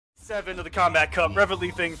7 of the Kombat Cup,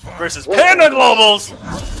 Revetleafing versus Panda Global's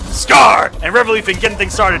Scar, and Revetleafing getting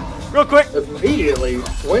things started real quick. Immediately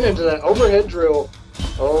went into that overhead drill.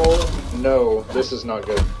 Oh no, this is not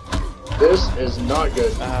good. This is not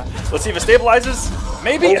good. Let's see if it stabilizes.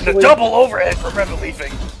 Maybe, and the double overhead from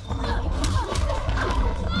Revetleafing.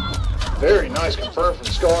 Very nice confirm from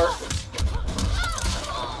Scar.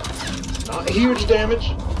 Not huge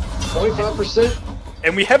damage, 25%.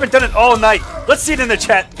 And we haven't done it all night. Let's see it in the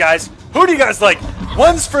chat, guys. Who do you guys like?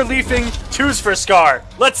 1's for Leafing, 2's for Scar.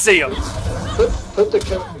 Let's see them. Put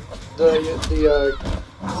the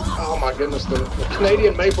oh my goodness, the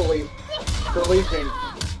Canadian maple leaf for Leafing.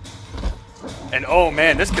 And oh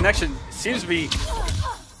man, this connection seems to be,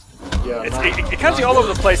 yeah, it kind of be all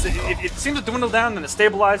over the place. It seems to dwindle down, and it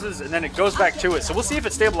stabilizes, and then it goes back to it. So we'll see if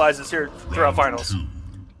it stabilizes here throughout finals.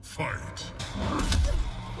 Fight.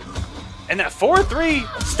 And that 4-3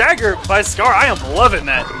 stagger by Scar, I am loving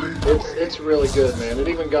that. It's really good, man. It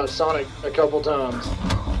even got Sonic a couple times.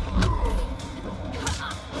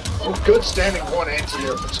 Oh, good standing one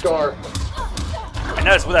anti-air from Scar. And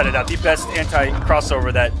that is without a doubt the best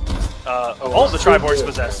anti-crossover that all of the Triborgs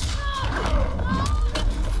possess.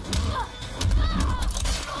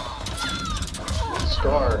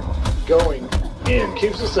 Scar going in,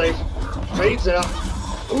 keeps it safe, fades out.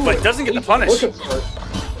 Ooh, but doesn't get the punish. Looking for it.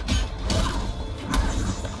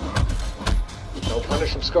 No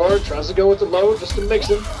punish from Scar, tries to go with the low just to mix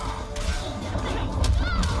him.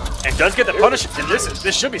 And does get the punish, and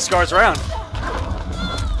this should be Scar's round.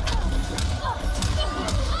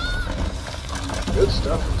 Good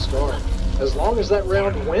stuff from Scar. As long as that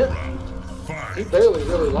round went, he barely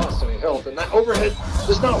really lost any health, and that overhead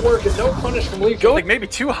does not work, and no punish from Leafing. Go like maybe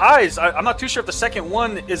 2 highs. I'm not too sure if the second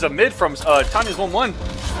one is a mid from Tanya's 1-1,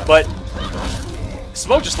 but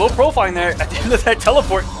Smoke just low profiling there at the end of that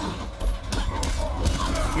teleport.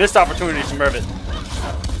 Missed opportunity from Revet.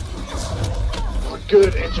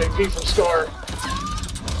 Good NJP from Scar.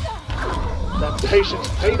 That patience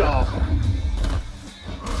paid off.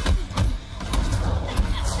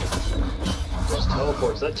 Those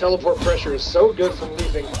teleports. That teleport pressure is so good from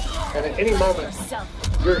Leafing, and at any moment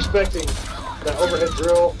you're expecting that overhead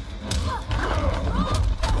drill.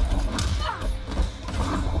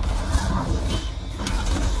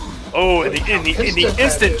 Oh, in the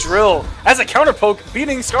instant drill as a counter poke,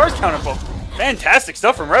 beating Scar's counter poke. Fantastic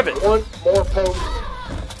stuff from Revet. One more poke.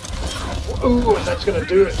 Ooh, and that's gonna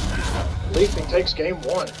do it. Leafing takes game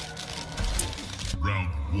 1.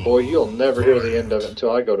 Boy, you'll never hear the end of it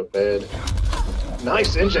until I go to bed.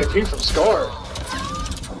 Nice NJP from Scar.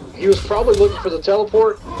 He was probably looking for the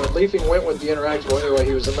teleport, but Leafing went with the interact. Well, anyway,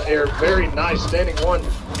 he was in the air. Very nice standing one.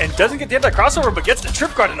 And doesn't get the anti-crossover, but gets the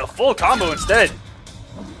trip guard in a full combo instead.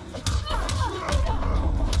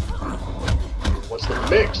 What's the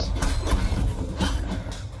mix?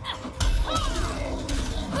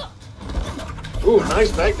 Ooh, nice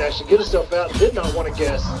backdash to get himself out. Did not want to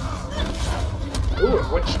guess. Ooh, it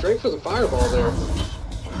went straight for the fireball there.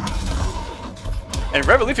 And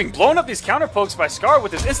Revetleafing blowing up these counter pokes by Scar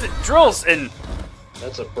with his instant drills, and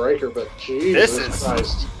that's a breaker, but Jesus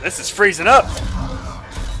Christ. This is freezing up.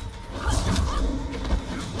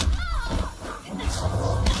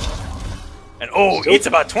 And oh, eats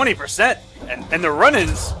about 20%, and the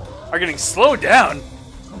run-ins are getting slowed down.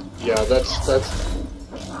 Yeah, that's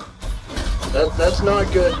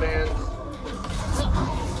not good, man.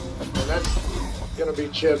 And that's gonna be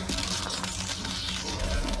chipped.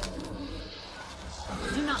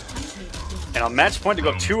 And on match point to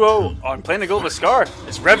go 2-0 on playing the goal with Scar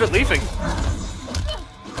is Revetleafing.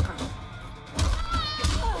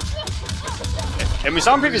 And we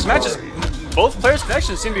saw in previous matches, both players'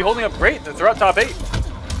 connections seem to be holding up great throughout top 8.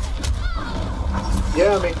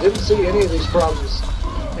 Yeah, I mean, didn't see any of these problems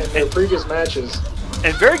in their previous matches.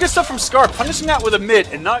 And very good stuff from Scar, punishing that with a mid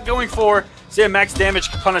and not going for, say, a max damage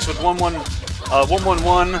punish with 1-1,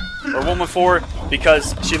 1-1-1 or 1-1-4,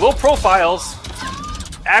 because she low profiles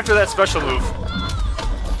after that special move.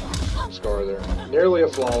 Scar there. Nearly a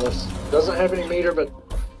flawless. Doesn't have any meter, but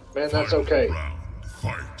man, that's okay.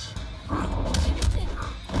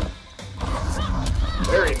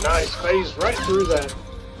 Very nice. Phase right through that.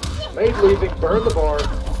 Made Leafing burn the bar.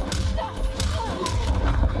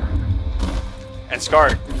 And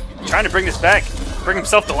Scar trying to bring this back, bring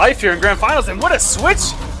himself to life here in Grand Finals, and what a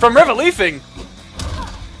switch from Revetleafing.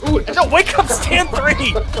 Ooh, and the wake up stand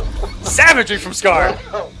 3. Savagery from Scar.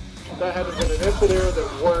 Wow. That had to been an input error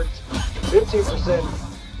that worked. 15%.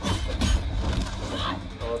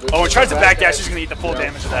 Oh, and tries to backdash. She's going to eat the full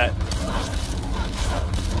damage of that.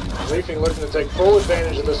 Leafing looking to take full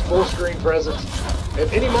advantage of this full screen presence.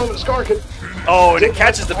 At any moment, Scar could... Oh, and it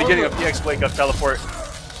catches the beginning of the X Wake Up teleport.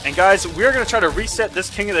 And guys, we're going to try to reset this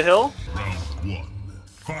King of the Hill.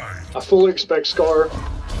 I fully expect Scar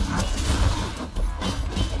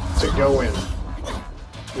to go in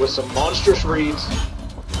with some monstrous reads.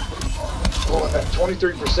 Oh, at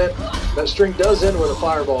 23%, that string does end with a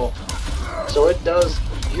fireball. So it does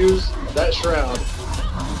use that shroud.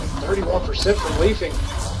 31% from Leafing.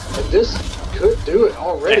 And this could do it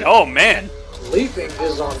already. And, oh, man. Leafing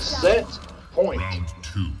is on set point. Round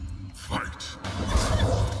 2, fight.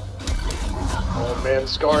 Oh man,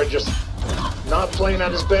 Scar just not playing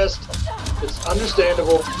at his best. It's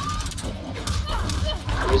understandable.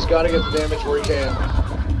 He's got to get the damage where he can.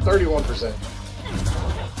 31%.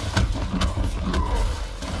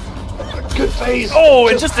 Good phase. Oh,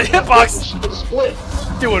 and just the hitbox. Split.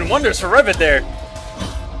 Doing wonders for Revet there.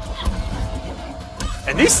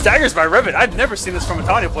 And these staggers by Revet, I've never seen this from a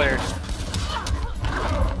Tanya player.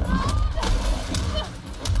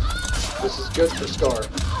 This is good for Scar.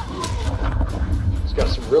 He's got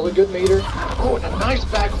some really good meter. Oh, and a nice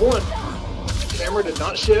back one. Camera did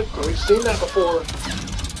not shift. We've seen that before.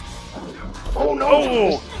 Oh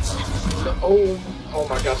no! Oh, oh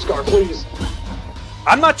my God, Scar, please.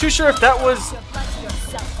 I'm not too sure if that was...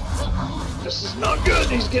 This is not good.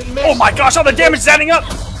 He's getting mixed. Oh my gosh, all the damage is adding up!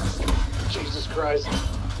 Jesus Christ.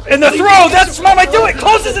 And the throw! That's what I do! It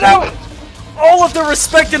closes it out! All of the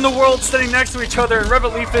respect in the world standing next to each other, and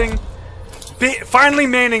Revetleafing finally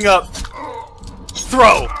manning up.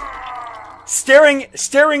 Throw. Staring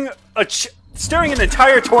an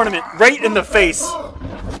entire tournament right in the face.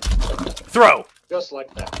 Throw. Just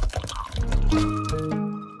like that.